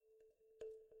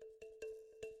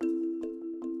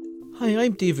Hi,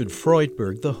 I'm David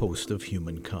Freudberg, the host of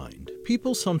Humankind.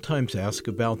 People sometimes ask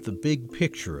about the big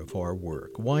picture of our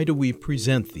work. Why do we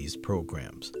present these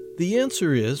programs? The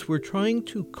answer is we're trying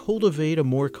to cultivate a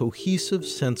more cohesive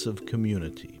sense of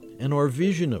community, and our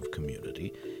vision of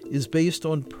community is based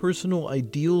on personal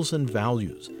ideals and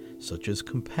values, such as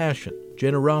compassion,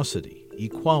 generosity,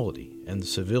 equality, and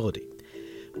civility.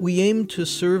 We aim to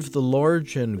serve the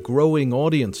large and growing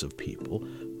audience of people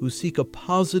who seek a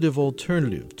positive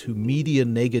alternative to media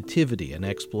negativity and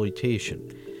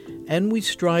exploitation, and we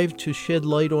strive to shed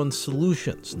light on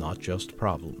solutions, not just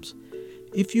problems.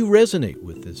 If you resonate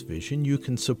with this vision, you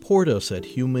can support us at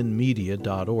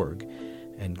humanmedia.org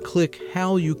and click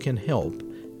How You Can Help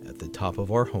at the top of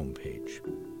our homepage.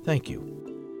 Thank you.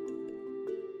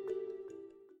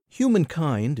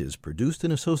 Humankind is produced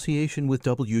in association with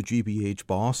WGBH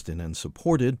Boston and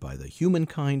supported by the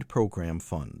Humankind Program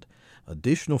Fund.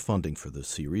 Additional funding for this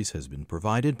series has been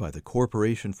provided by the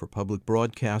Corporation for Public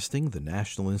Broadcasting, the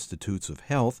National Institutes of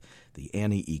Health, the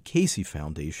Annie E. Casey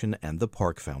Foundation, and the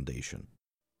Park Foundation.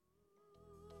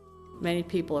 Many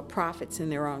people are prophets in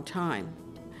their own time.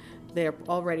 They're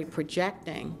already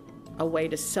projecting a way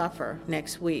to suffer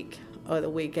next week or the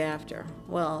week after.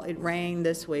 Well, it rained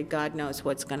this week. God knows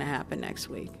what's going to happen next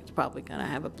week. It's probably going to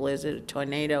have a blizzard, a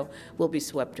tornado. We'll be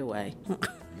swept away.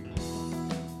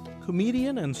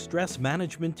 Comedian and stress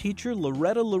management teacher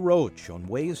Loretta Laroche on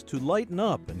ways to lighten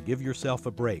up and give yourself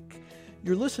a break.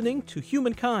 You're listening to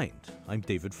Humankind. I'm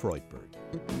David Freudberg.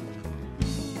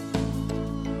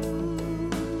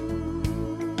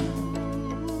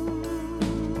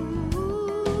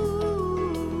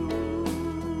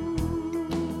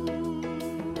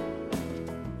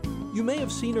 You may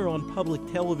have seen her on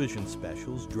public television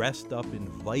specials dressed up in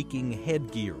Viking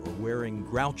headgear or wearing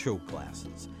Groucho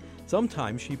glasses.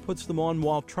 Sometimes she puts them on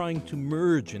while trying to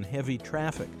merge in heavy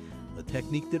traffic, a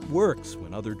technique that works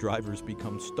when other drivers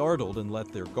become startled and let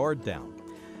their guard down.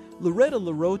 Loretta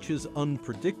Laroche is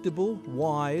unpredictable,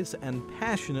 wise, and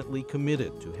passionately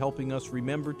committed to helping us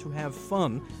remember to have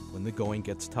fun when the going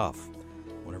gets tough.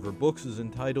 One of her books is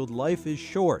entitled Life is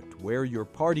Short, Wear Your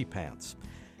Party Pants.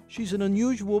 She's an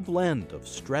unusual blend of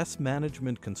stress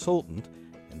management consultant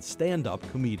and stand-up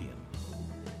comedian.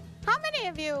 How many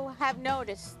of you have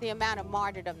noticed the amount of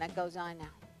martyrdom that goes on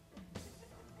now?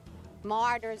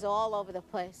 Martyrs all over the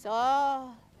place.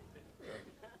 Oh.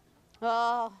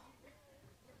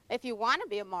 If you want to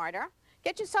be a martyr,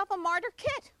 get yourself a martyr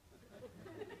kit.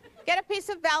 Get a piece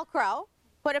of Velcro,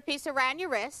 put a piece around your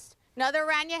wrist, another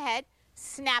around your head,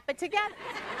 snap it together.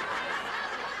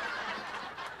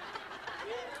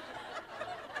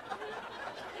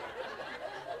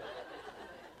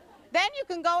 Then you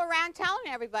can go around telling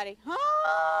everybody,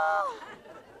 oh,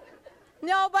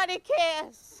 nobody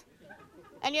cares.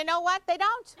 And you know what? They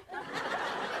don't.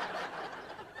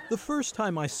 The first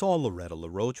time I saw Loretta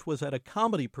Laroche was at a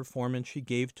comedy performance she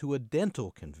gave to a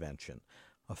dental convention,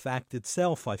 a fact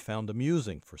itself I found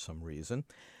amusing for some reason.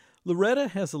 Loretta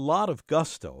has a lot of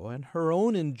gusto, and her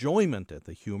own enjoyment at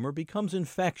the humor becomes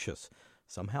infectious,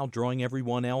 somehow drawing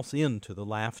everyone else into the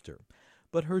laughter.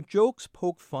 But her jokes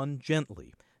poke fun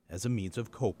gently, as a means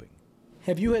of coping.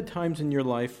 Have you had times in your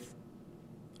life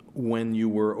when you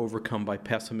were overcome by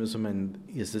pessimism, and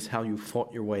is this how you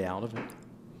fought your way out of it?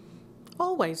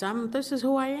 Always. This is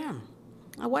who I am.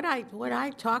 What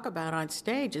I talk about on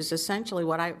stage is essentially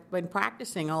what I've been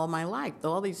practicing all my life.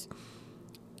 All these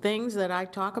things that I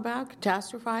talk about,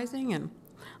 catastrophizing, and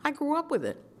I grew up with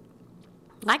it.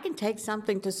 I can take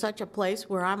something to such a place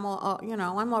where I'm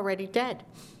already dead.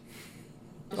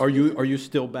 Are you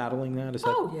still battling that?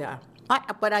 Oh, yeah.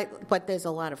 But there's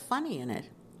a lot of funny in it.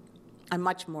 I'm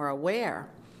much more aware,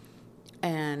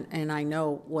 and I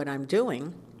know what I'm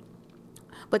doing.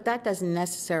 But that doesn't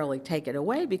necessarily take it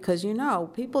away because,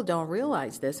 people don't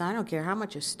realize this. I don't care how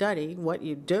much you study, what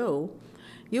you do.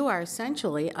 You are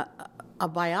essentially a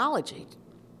biology.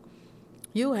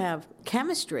 You have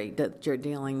chemistry that you're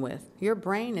dealing with. Your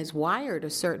brain is wired a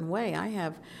certain way. I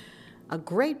have a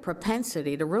great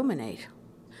propensity to ruminate.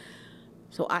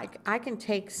 So I can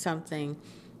take something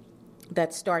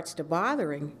that starts to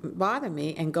bother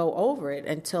me and go over it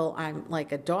until I'm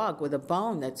like a dog with a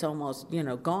bone that's almost,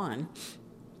 gone.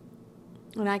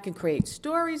 And I can create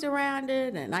stories around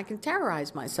it, and I can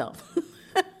terrorize myself.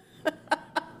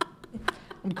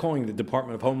 I'm calling the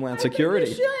Department of Homeland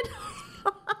Security. You should.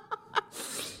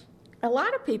 A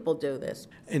lot of people do this.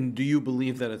 And do you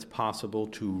believe that it's possible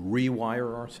to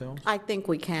rewire ourselves? I think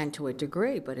we can to a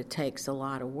degree, but it takes a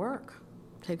lot of work.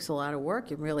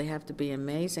 You really have to be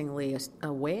amazingly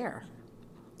aware.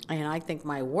 And I think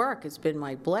my work has been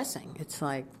my blessing. It's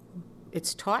like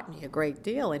it's taught me a great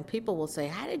deal. And people will say,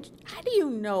 how do you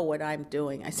know what I'm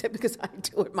doing? I said, because I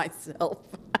do it myself.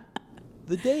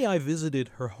 The day I visited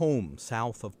her home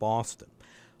south of Boston,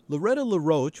 Loretta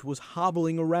Laroche was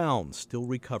hobbling around, still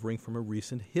recovering from a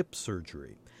recent hip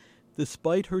surgery.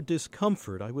 Despite her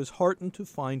discomfort, I was heartened to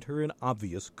find her in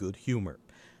obvious good humor.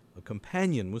 A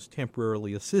companion was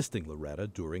temporarily assisting Loretta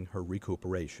during her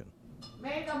recuperation.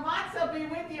 May the matzo be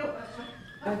with you.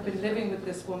 I've been living with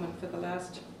this woman for the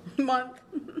last month.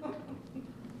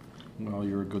 Well,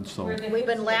 you're a good soul. We've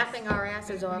been laughing our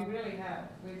asses off. We really have.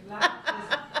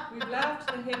 We've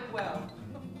laughed the hip well.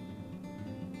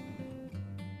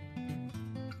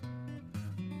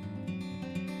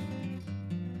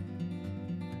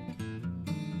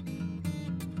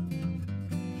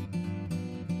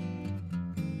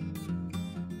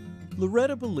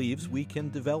 Loretta believes we can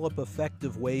develop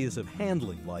effective ways of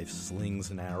handling life's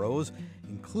slings and arrows,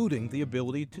 including the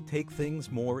ability to take things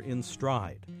more in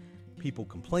stride. People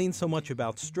complain so much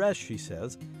about stress, she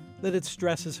says, that it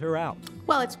stresses her out.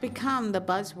 Well, it's become the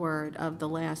buzzword of the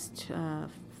last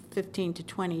 15 to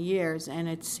 20 years, and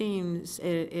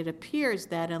it appears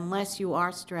that unless you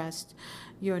are stressed,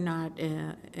 you're not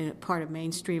part of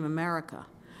mainstream America.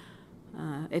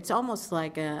 It's almost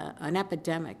like an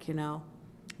epidemic, you know.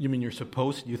 You mean you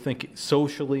think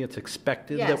socially it's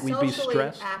expected that we be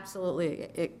stressed?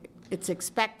 Absolutely. It's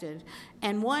expected.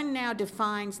 And one now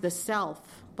defines the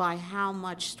self by how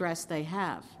much stress they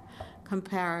have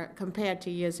compared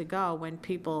to years ago when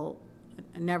people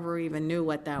never even knew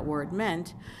what that word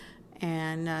meant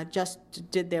and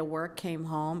just did their work, came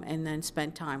home, and then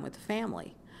spent time with the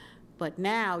family. But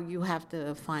now you have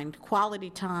to find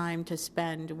quality time to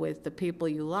spend with the people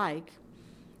you like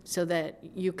so that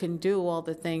you can do all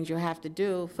the things you have to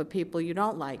do for people you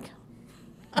don't like.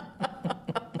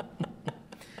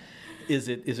 Is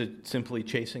it simply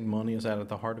chasing money? Is that at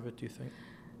the heart of it, do you think?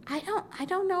 I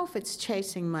don't know if it's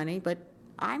chasing money, but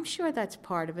I'm sure that's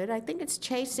part of it. I think it's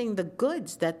chasing the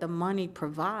goods that the money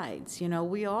provides. You know,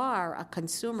 we are a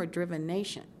consumer-driven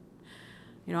nation.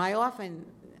 You know, I often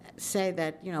say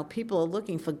that, you know, people are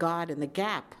looking for God in the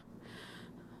Gap,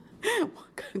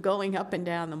 going up and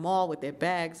down the mall with their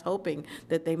bags, hoping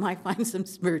that they might find some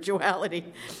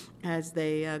spirituality as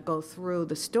they go through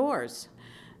the stores,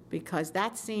 because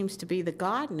that seems to be the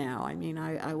God now. I mean,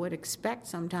 I would expect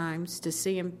sometimes to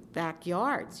see in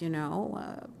backyards, you know,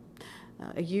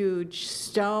 a huge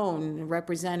stone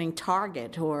representing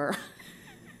Target or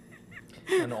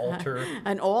an altar.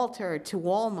 An altar to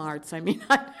Walmarts. I mean,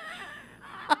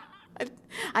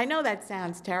 I know that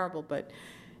sounds terrible, but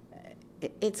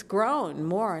it's grown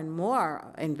more and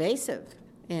more invasive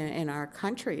in our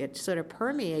country. It sort of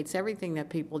permeates everything that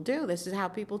people do. This is how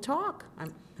people talk.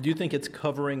 Do you think it's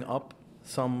covering up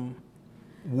some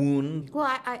wound?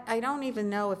 Well, I don't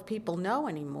even know if people know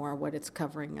anymore what it's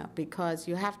covering up, because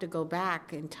you have to go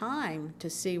back in time to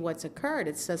see what's occurred.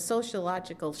 It's a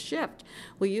sociological shift.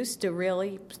 We used to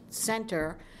really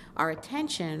center our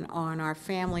attention on our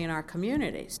family and our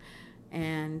communities.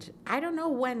 And I don't know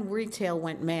when retail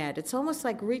went mad. It's almost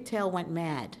like retail went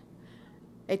mad.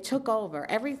 It took over.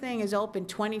 Everything is open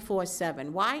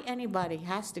 24/7. Why anybody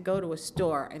has to go to a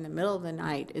store in the middle of the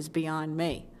night is beyond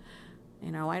me.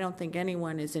 You know, I don't think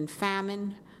anyone is in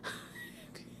famine.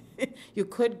 You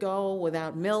could go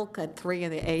without milk at 3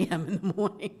 a.m. in the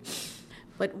morning.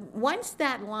 But once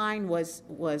that line was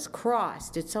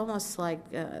crossed, it's almost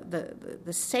like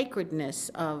the sacredness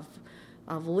of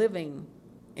living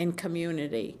in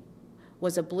community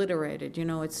was obliterated. You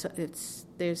know,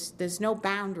 there's no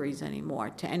boundaries anymore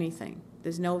to anything.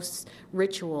 There's no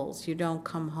rituals. You don't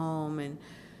come home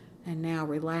and now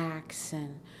relax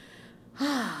and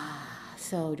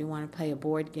so do you want to play a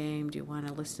board game? Do you want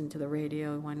to listen to the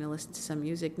radio? Do you want to listen to some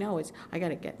music? No, I got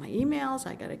to get my emails.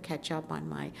 I got to catch up on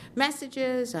my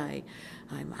messages. I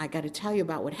got to tell you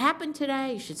about what happened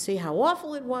today. You should see how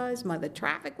awful it was. The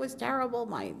traffic was terrible.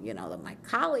 My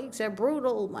colleagues are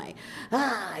brutal.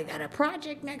 I got a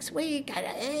project next week.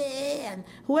 And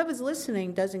whoever's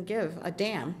listening doesn't give a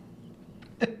damn.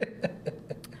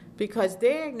 Because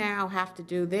they now have to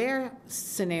do their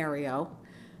scenario.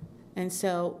 And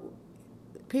so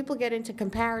people get into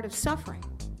comparative suffering.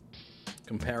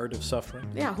 Comparative suffering?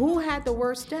 Yeah, who had the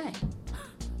worst day?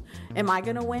 Am I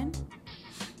going to win?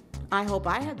 I hope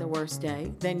I had the worst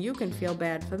day. Then you can feel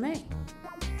bad for me.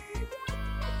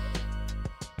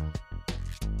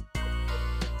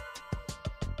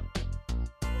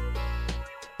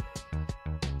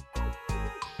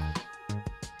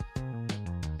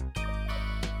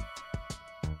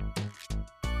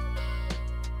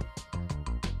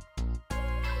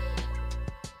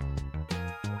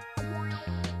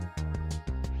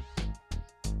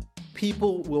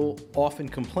 People will often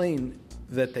complain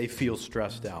that they feel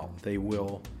stressed out. They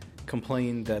will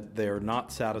complain that they're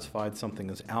not satisfied, something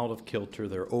is out of kilter,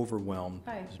 they're overwhelmed.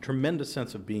 Right. There's a tremendous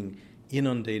sense of being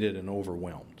inundated and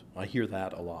overwhelmed. I hear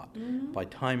that a lot. By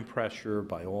time pressure,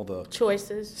 by all the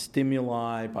Choices.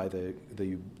 stimuli, by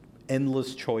the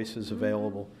endless choices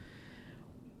available.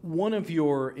 One of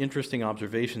your interesting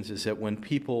observations is that when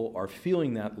people are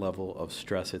feeling that level of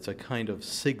stress, it's a kind of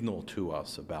signal to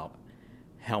us about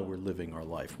how we're living our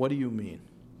life. What do you mean?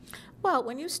 Well,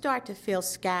 when you start to feel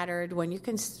scattered, when you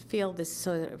can feel this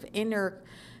sort of inner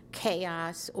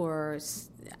chaos,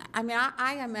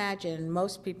 I imagine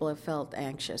most people have felt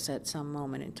anxious at some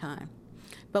moment in time.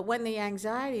 But when the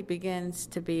anxiety begins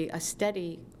to be a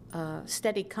steady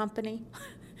company,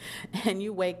 and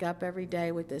you wake up every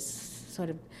day with this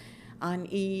sort of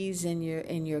unease in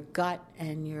your gut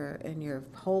and your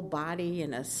whole body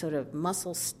and a sort of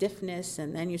muscle stiffness,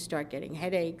 and then you start getting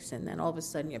headaches, and then all of a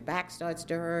sudden your back starts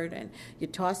to hurt and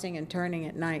you're tossing and turning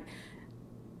at night,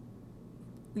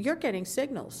 you're getting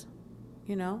signals,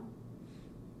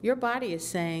 Your body is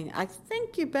saying, I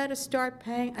think you better start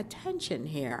paying attention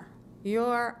here.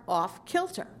 You're off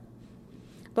kilter.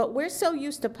 But we're so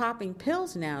used to popping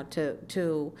pills now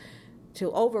to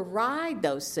override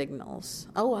those signals.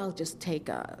 Oh, I'll just take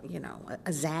a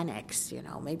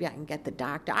Xanax, maybe I can get the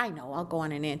doctor. I know, I'll go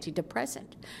on an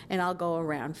antidepressant, and I'll go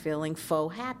around feeling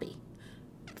faux happy.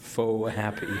 Faux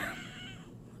happy.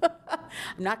 I'm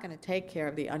not going to take care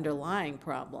of the underlying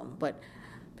problem, but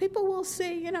people will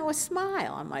see, a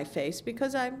smile on my face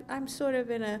because I'm sort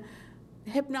of in a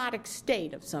hypnotic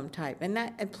state of some type.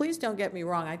 And please don't get me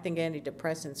wrong, I think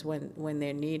antidepressants, when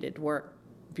they're needed, work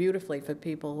beautifully for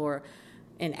people who are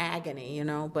in agony,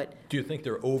 but... Do you think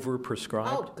they're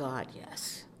overprescribed? Oh, God,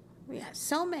 yes. Yeah,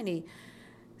 so many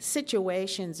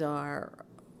situations are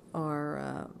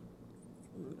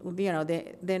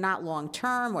they're not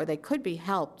long-term, or they could be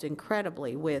helped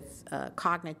incredibly with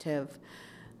cognitive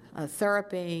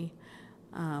therapy.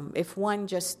 If one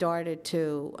just started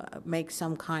to make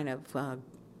some kind of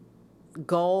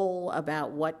goal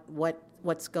about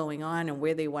what's going on and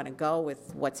where they want to go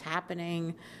with what's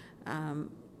happening,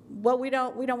 we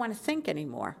don't want to think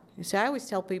anymore. You see, I always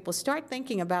tell people, start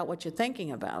thinking about what you're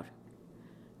thinking about.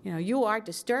 You are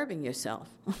disturbing yourself.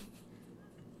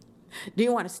 Do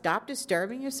you want to stop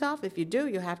disturbing yourself? If you do,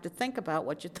 you have to think about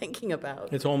what you're thinking about.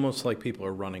 It's almost like people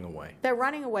are running away. They're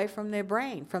running away from their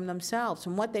brain, from themselves,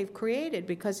 from what they've created,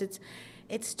 because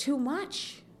it's too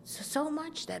much. So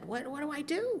much that what do I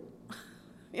do?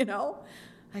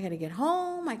 I got to get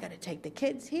home. I got to take the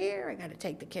kids here. I got to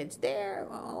take the kids there.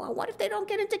 Oh, what if they don't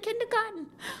get into kindergarten?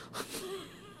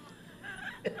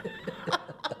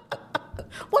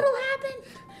 What'll happen?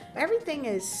 Everything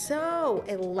is so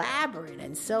elaborate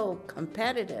and so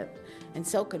competitive and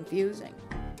so confusing.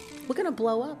 We're going to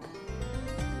blow up.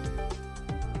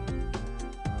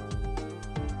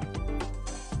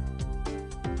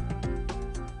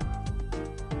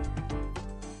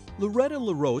 Loretta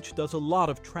Laroche does a lot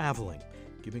of traveling,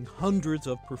 giving hundreds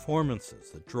of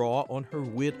performances that draw on her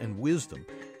wit and wisdom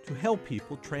to help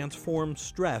people transform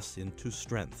stress into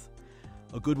strength.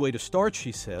 A good way to start,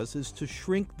 she says, is to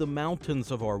shrink the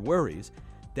mountains of our worries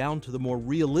down to the more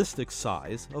realistic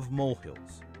size of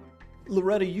molehills.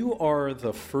 Loretta, you are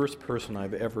the first person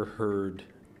I've ever heard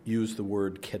use the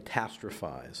word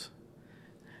catastrophize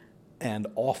and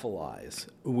awfulize,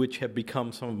 which have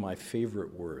become some of my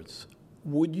favorite words.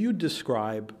 Would you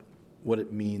describe what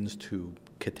it means to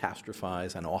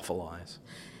catastrophize and awfulize?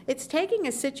 It's taking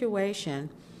a situation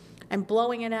and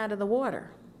blowing it out of the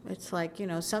water. It's like,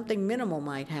 something minimal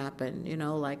might happen,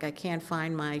 like I can't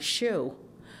find my shoe.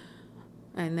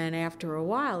 And then after a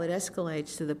while, it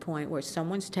escalates to the point where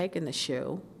someone's taken the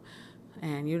shoe,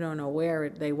 and you don't know where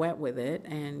they went with it,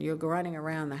 and you're running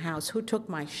around the house, who took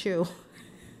my shoe?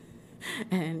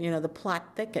 And, the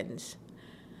plot thickens.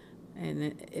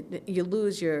 And you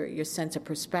lose your sense of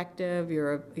perspective,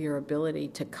 your ability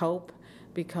to cope,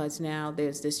 because now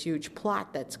there's this huge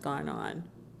plot that's gone on.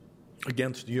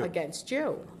 Against you. Against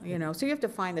you, So you have to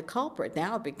find the culprit.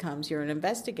 Now it becomes you're an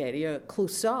investigator, you're a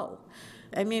Clouseau.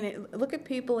 Look at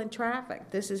people in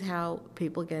traffic. This is how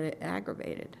people get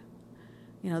aggravated.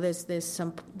 There's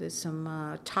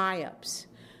some tie-ups,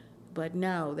 but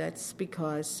no, that's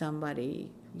because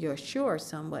you're sure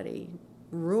somebody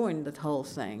ruined the whole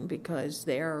thing because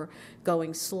they're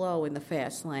going slow in the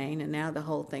fast lane, and now the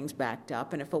whole thing's backed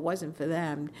up. And if it wasn't for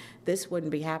them, this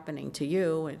wouldn't be happening to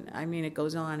you. And it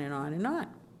goes on and on and on.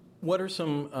 What are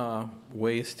some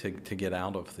ways to get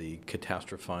out of the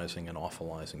catastrophizing and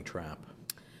awfulizing trap?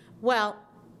 Well,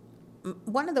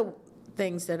 one of the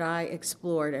things that I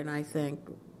explored, and I think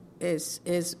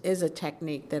is a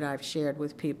technique that I've shared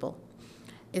with people,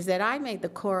 is that I made the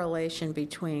correlation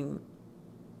between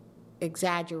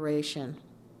exaggeration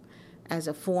as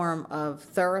a form of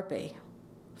therapy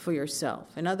for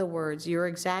yourself. In other words, you're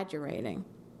exaggerating.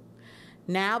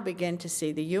 Now begin to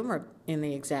see the humor in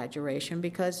the exaggeration,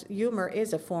 because humor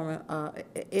is a form of,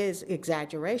 is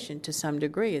exaggeration to some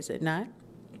degree, is it not?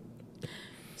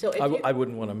 So I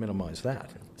wouldn't want to minimize that.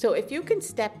 So if you can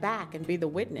step back and be the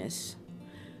witness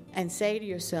and say to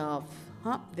yourself,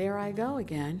 there I go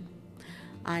again.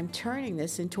 I'm turning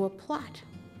this into a plot.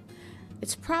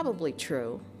 It's probably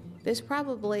true. There's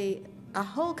probably a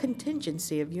whole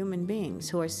contingency of human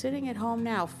beings who are sitting at home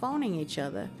now phoning each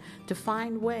other to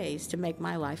find ways to make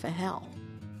my life a hell.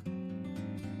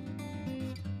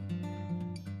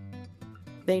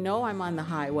 They know I'm on the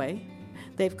highway.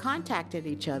 They've contacted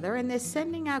each other, and they're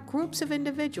sending out groups of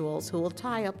individuals who will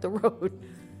tie up the road.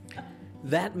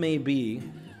 That may be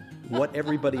what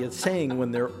everybody is saying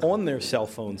when they're on their cell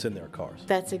phones in their cars.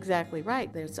 That's exactly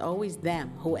right. There's always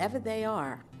them. Whoever they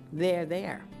are, they're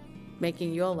there,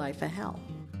 making your life a hell.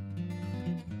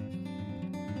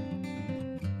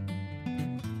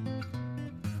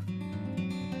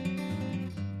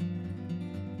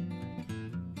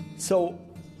 So,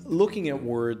 looking at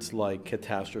words like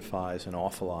catastrophize and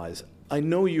awfulize, I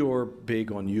know you're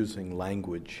big on using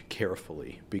language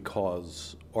carefully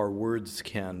because our words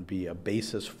can be a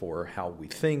basis for how we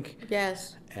think.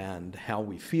 Yes. And how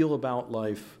we feel about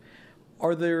life.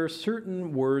 Are there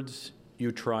certain words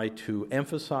you try to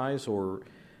emphasize or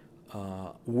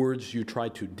words you try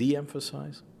to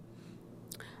de-emphasize?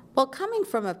 Well, coming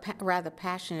from a rather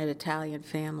passionate Italian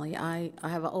family, I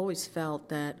have always felt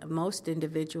that most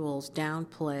individuals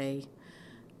downplay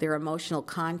their emotional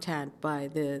content by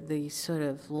the sort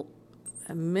of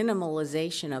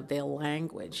minimalization of their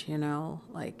language, you know?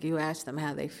 Like you ask them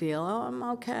how they feel, I'm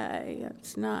okay,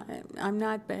 I'm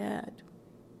not bad.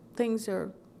 Things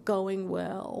are going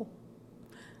well.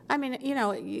 I mean,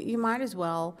 you might as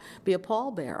well be a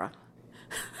pallbearer.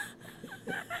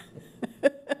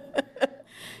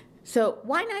 So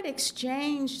why not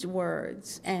exchange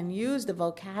words and use the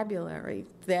vocabulary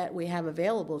that we have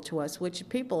available to us, which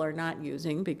people are not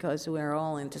using because we're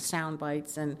all into sound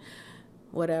bites and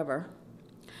whatever,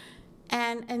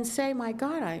 and say, my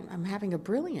God, I'm having a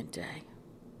brilliant day.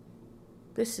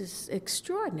 This is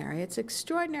extraordinary. It's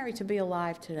extraordinary to be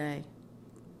alive today.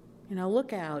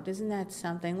 Look out. Isn't that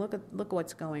something? Look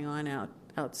what's going on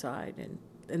outside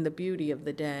and the beauty of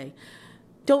the day.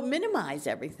 Don't minimize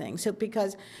everything. So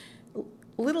because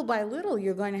little by little,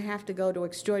 you're going to have to go to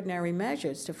extraordinary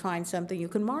measures to find something you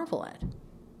can marvel at.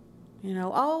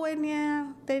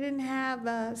 They didn't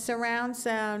have surround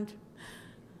sound.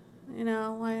 I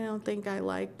don't think I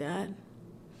like that.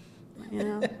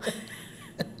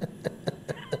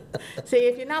 See,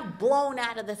 if you're not blown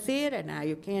out of the theater now,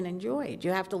 you can't enjoy it.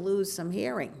 You have to lose some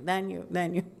hearing. Then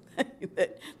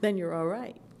you're all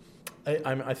right.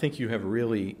 I think you have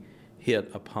really hit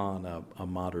upon a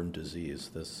modern disease.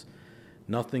 This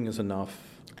nothing is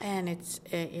enough. And it's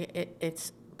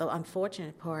the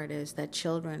unfortunate part is that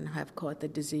children have caught the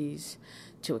disease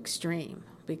to extreme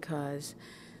because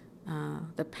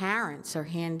the parents are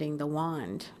handing the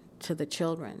wand to the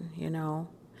children,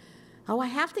 Oh, I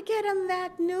have to get him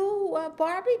that new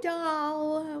Barbie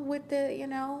doll with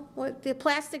the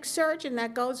plastic surgeon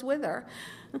that goes with her.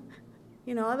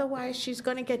 Otherwise she's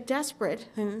going to get desperate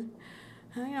and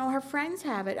her friends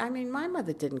have it. I mean, my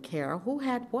mother didn't care who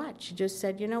had what. She just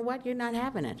said, you know what, you're not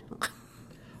having it.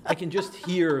 I can just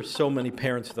hear so many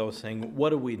parents, though, saying,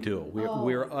 what do?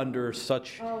 We're under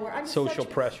such social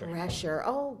pressure.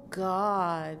 Oh,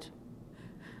 God.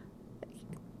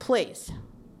 Please.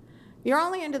 You're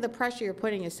only under the pressure you're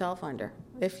putting yourself under.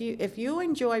 If you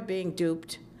enjoy being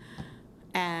duped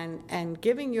and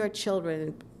giving your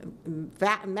children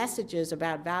messages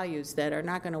about values that are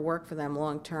not going to work for them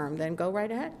long term, then go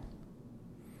right ahead.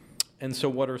 And so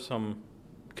what are some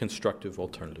constructive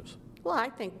alternatives? Well, I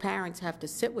think parents have to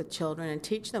sit with children and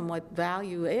teach them what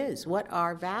value is. What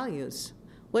are values?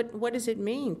 What does it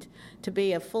mean to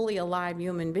be a fully alive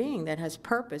human being that has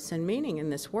purpose and meaning in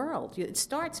this world? It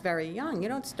starts very young. You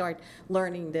don't start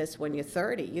learning this when you're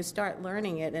 30. You start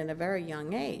learning it in a very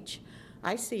young age.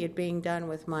 I see it being done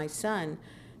with my son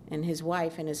and his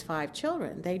wife and his 5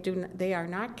 children. They are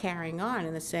not carrying on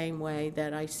in the same way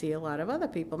that I see a lot of other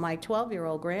people. My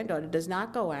 12-year-old granddaughter does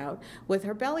not go out with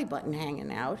her belly button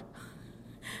hanging out,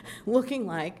 looking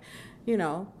like,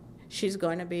 she's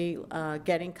going to be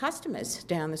getting customers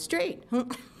down the street.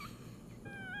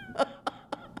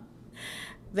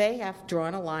 They have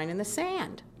drawn a line in the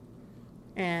sand.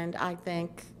 And I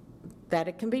think that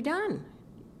it can be done.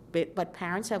 but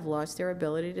parents have lost their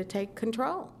ability to take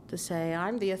control, to say,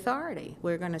 I'm the authority.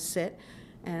 We're going to sit,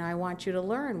 and I want you to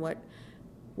learn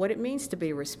what it means to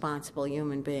be a responsible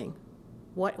human being,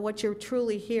 what you're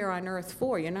truly here on earth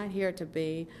for. You're not here to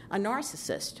be a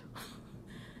narcissist.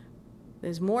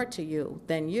 There's more to you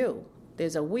than you.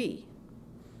 There's a we.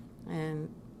 And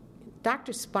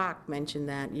Dr. Spock mentioned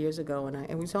that years ago, and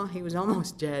he was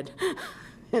almost dead.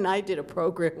 And I did a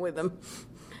program with him.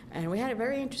 And we had a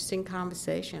very interesting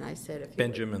conversation. I said, if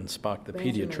Benjamin Spock, the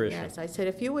pediatrician. Yes, I said,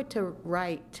 if you were to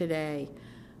write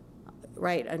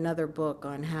another book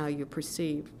on how you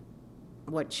perceive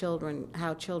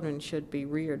how children should be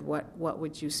reared, what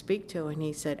would you speak to? And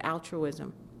he said,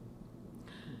 altruism.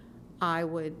 I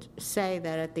would say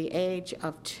that at the age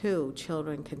of 2,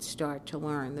 children can start to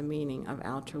learn the meaning of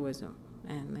altruism.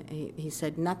 And he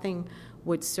said nothing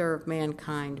would serve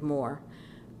mankind more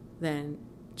than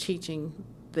teaching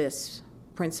this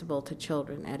principle to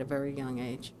children at a very young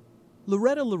age.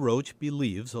 Loretta Laroche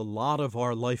believes a lot of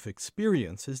our life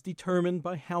experience is determined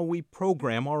by how we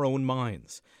program our own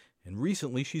minds. And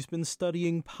recently she's been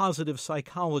studying positive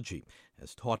psychology,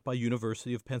 as taught by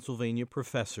University of Pennsylvania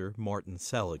professor Martin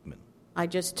Seligman. I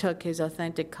just took his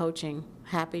Authentic Coaching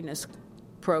Happiness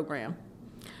program,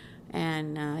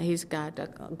 and he's got a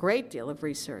great deal of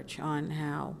research on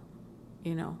how,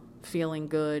 feeling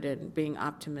good and being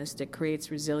optimistic creates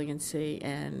resiliency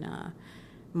and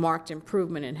marked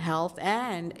improvement in health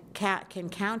and can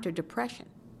counter depression.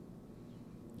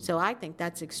 So I think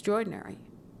that's extraordinary.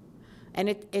 And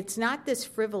it's not this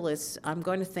frivolous, I'm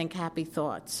going to think happy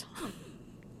thoughts.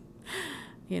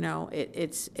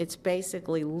 It's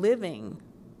basically living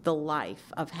the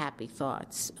life of happy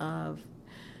thoughts, of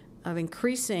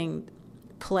increasing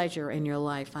pleasure in your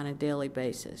life on a daily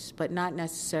basis, but not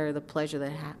necessarily the pleasure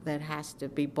that has to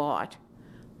be bought.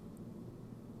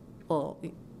 Well,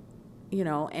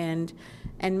 and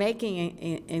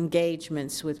making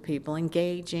engagements with people,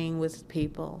 engaging with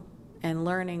people, and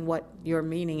learning what your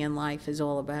meaning in life is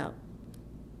all about.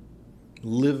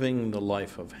 Living the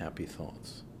life of happy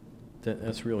thoughts.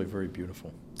 That's really very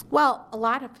beautiful. Well, a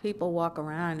lot of people walk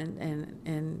around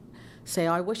and say,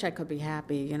 oh, I wish I could be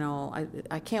happy,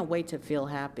 I can't wait to feel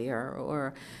happy,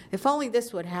 or if only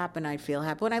this would happen, I'd feel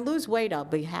happy. When I lose weight, I'll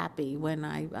be happy. When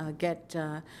I get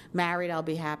married, I'll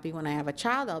be happy. When I have a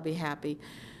child, I'll be happy.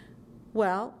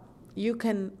 Well, you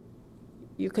can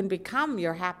become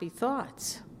your happy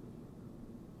thoughts.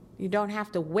 You don't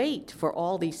have to wait for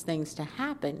all these things to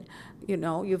happen.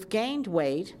 You've gained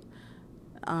weight.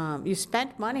 You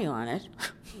spent money on it.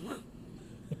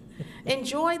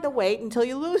 Enjoy the weight until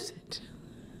you lose it.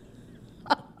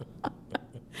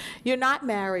 You're not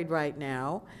married right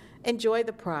now. Enjoy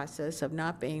the process of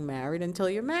not being married until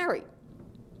you're married.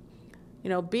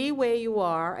 Be where you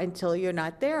are until you're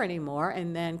not there anymore,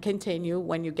 and then continue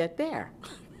when you get there.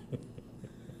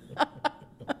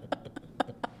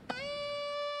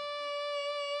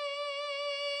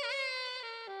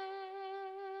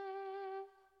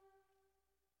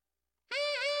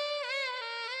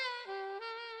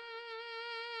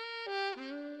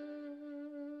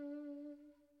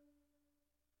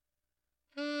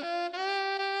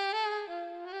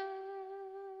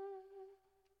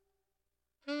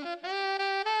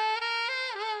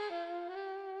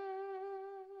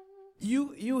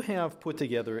 You have put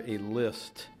together a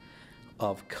list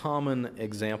of common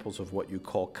examples of what you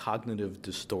call cognitive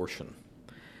distortion,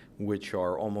 which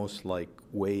are almost like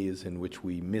ways in which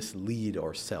we mislead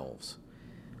ourselves.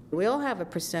 We all have a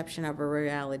perception of a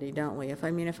reality, don't we?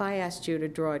 If I asked you to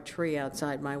draw a tree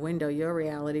outside my window, your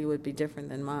reality would be different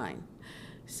than mine.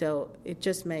 So it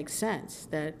just makes sense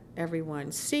that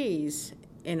everyone sees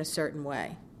in a certain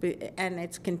way. And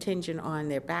it's contingent on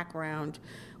their background,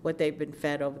 what they've been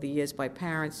fed over the years by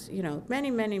parents,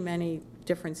 many, many, many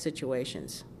different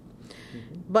situations.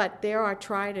 Mm-hmm. But there are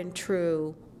tried and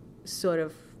true sort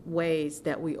of ways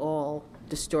that we all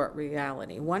distort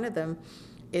reality. One of them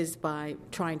is by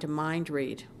trying to mind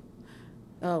read.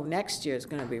 Oh, next year is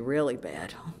going to be really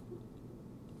bad.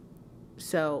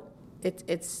 So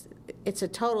it's a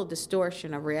total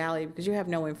distortion of reality because you have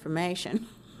no information.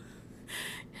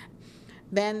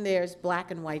 Then there's black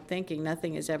and white thinking.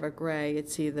 Nothing is ever gray.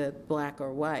 It's either black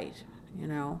or white,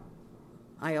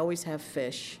 I always have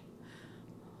fish.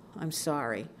 I'm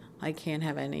sorry. I can't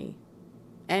have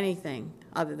anything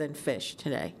other than fish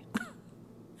today.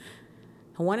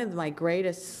 One of the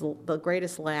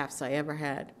greatest laughs I ever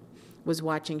had was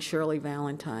watching Shirley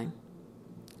Valentine,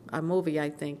 a movie I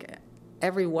think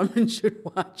every woman should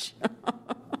watch.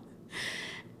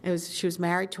 She was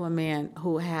married to a man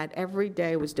who had every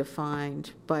day was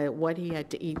defined by what he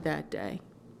had to eat that day.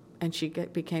 And she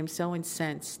became so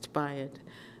incensed by it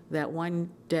that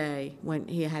one day when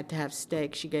he had to have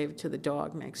steak, she gave it to the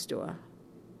dog next door.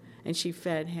 And she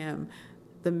fed him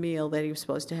the meal that he was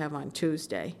supposed to have on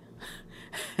Tuesday.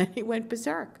 And he went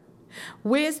berserk.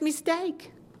 Where's me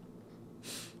steak?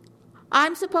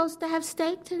 I'm supposed to have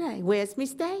steak today. Where's me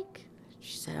steak?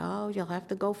 She said, oh, you'll have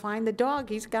to go find the dog.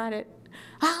 He's got it.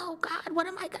 Oh, God, what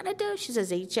am I going to do? She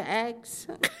says, eat your eggs.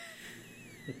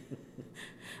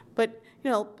 But,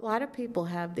 a lot of people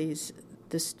have these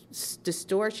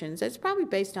distortions. It's probably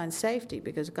based on safety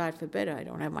because, God forbid, I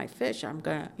don't have my fish. I'm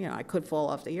going to, I could fall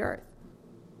off the earth.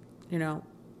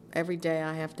 Every day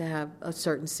I have to have a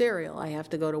certain cereal. I have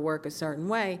to go to work a certain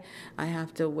way. I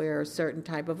have to wear a certain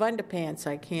type of underpants.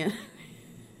 I can't.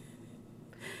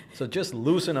 So just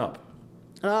loosen up.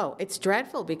 Oh, it's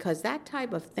dreadful because that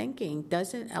type of thinking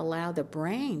doesn't allow the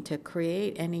brain to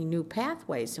create any new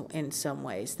pathways in some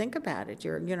ways. Think about it.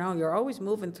 You're always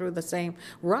moving through the same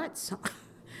ruts.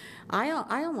 I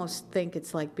almost think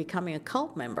it's like becoming a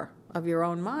cult member of your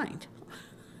own mind.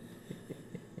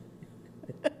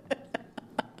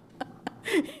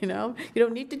 You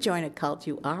don't need to join a cult.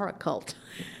 You are a cult.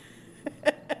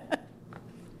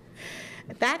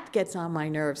 That gets on my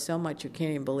nerves so much you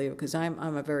can't even believe it because I'm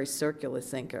a very circular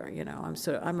thinker.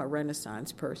 I'm a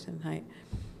Renaissance person.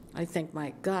 I think,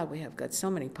 my God, we have got so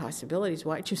many possibilities.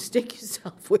 Why'd you stick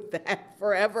yourself with that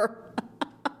forever?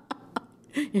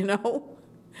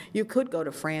 You could go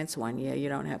to France one year. You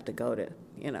don't have to go to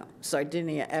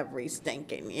Sardinia every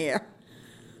stinking year.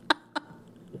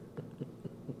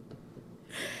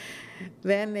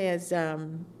 Then there's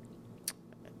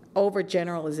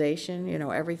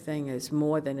overgeneralization. Everything is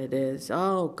more than it is.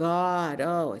 Oh, God.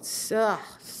 Oh,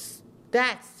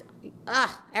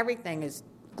 everything is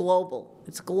global.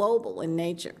 It's global in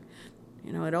nature.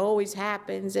 It always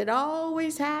happens. It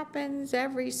always happens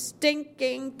every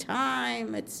stinking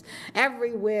time. It's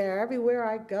everywhere. Everywhere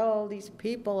I go, these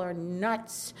people are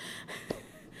nuts.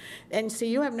 And so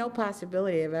you have no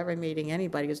possibility of ever meeting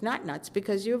anybody who's not nuts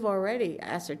because you've already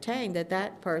ascertained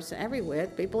that person everywhere,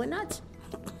 people are nuts.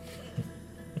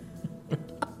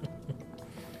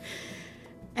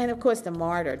 And, of course, the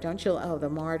martyr. The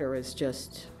martyr is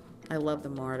just, I love the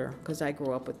martyr because I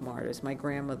grew up with martyrs. My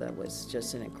grandmother was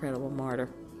just an incredible martyr.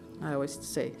 I always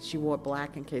say she wore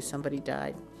black in case somebody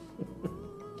died.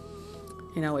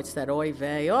 It's that oy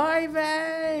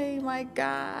vey, my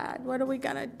God, what are we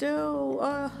going to do?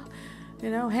 Oh,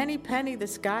 henny penny, the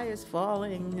sky is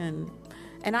falling.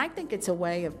 And I think it's a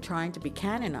way of trying to be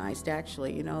canonized,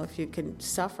 actually, if you can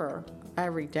suffer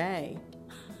every day.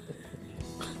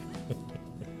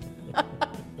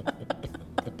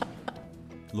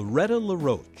 Loretta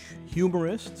Laroche,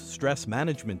 humorist, stress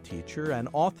management teacher, and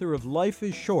author of Life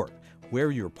is Short, Wear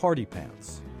Your Party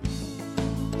Pants.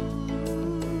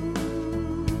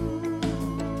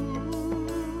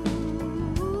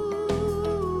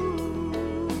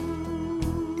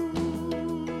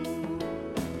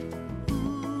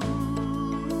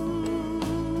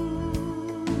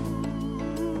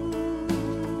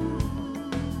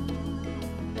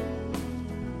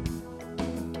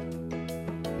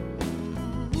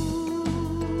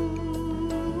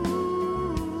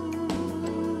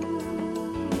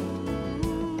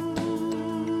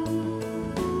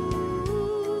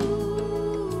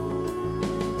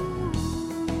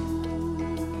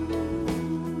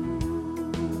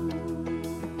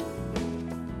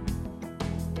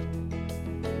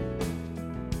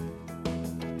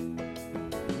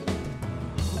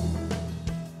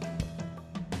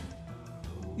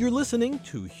 You're listening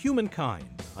to Humankind.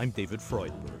 I'm David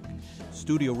Freudberg.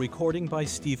 Studio recording by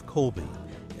Steve Colby.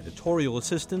 Editorial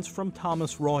assistance from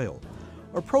Thomas Royal.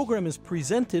 Our program is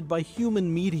presented by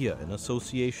Human Media in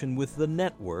association with The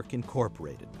Network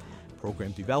Incorporated.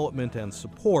 Program development and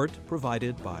support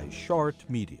provided by Shart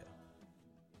Media.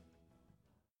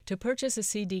 To purchase a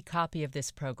CD copy of this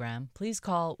program, please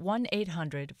call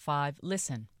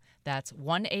 1-800-5LISTEN. That's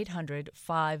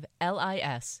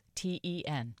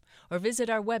 1-800-5LISTEN. Or visit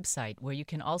our website where you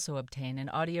can also obtain an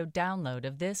audio download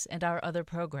of this and our other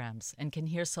programs and can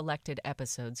hear selected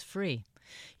episodes free.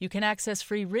 You can access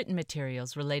free written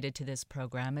materials related to this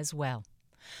program as well.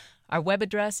 Our web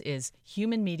address is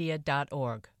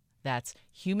humanmedia.org. That's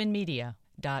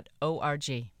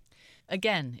humanmedia.org.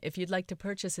 Again, if you'd like to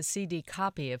purchase a CD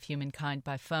copy of Humankind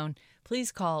by phone,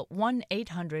 please call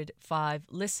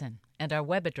 1-800-5LISTEN, and our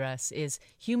web address is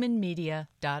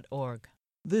humanmedia.org.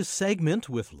 This segment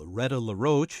with Loretta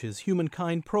Laroche is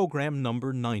Humankind program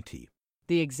number 90.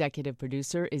 The executive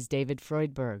producer is David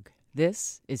Freudberg.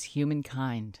 This is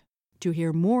Humankind. To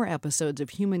hear more episodes of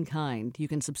Humankind, you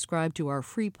can subscribe to our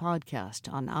free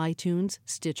podcast on iTunes,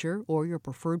 Stitcher, or your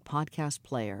preferred podcast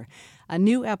player. A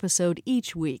new episode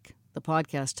each week. The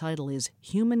podcast title is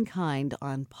Humankind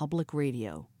on Public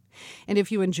Radio. And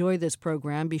if you enjoy this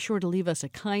program, be sure to leave us a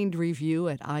kind review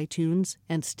at iTunes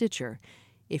and Stitcher.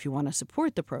 If you want to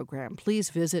support the program, please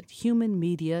visit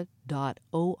humanmedia.org.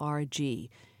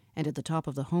 And at the top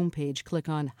of the homepage, click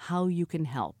on How You Can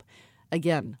Help.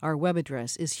 Again, our web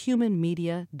address is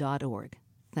humanmedia.org.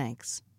 Thanks.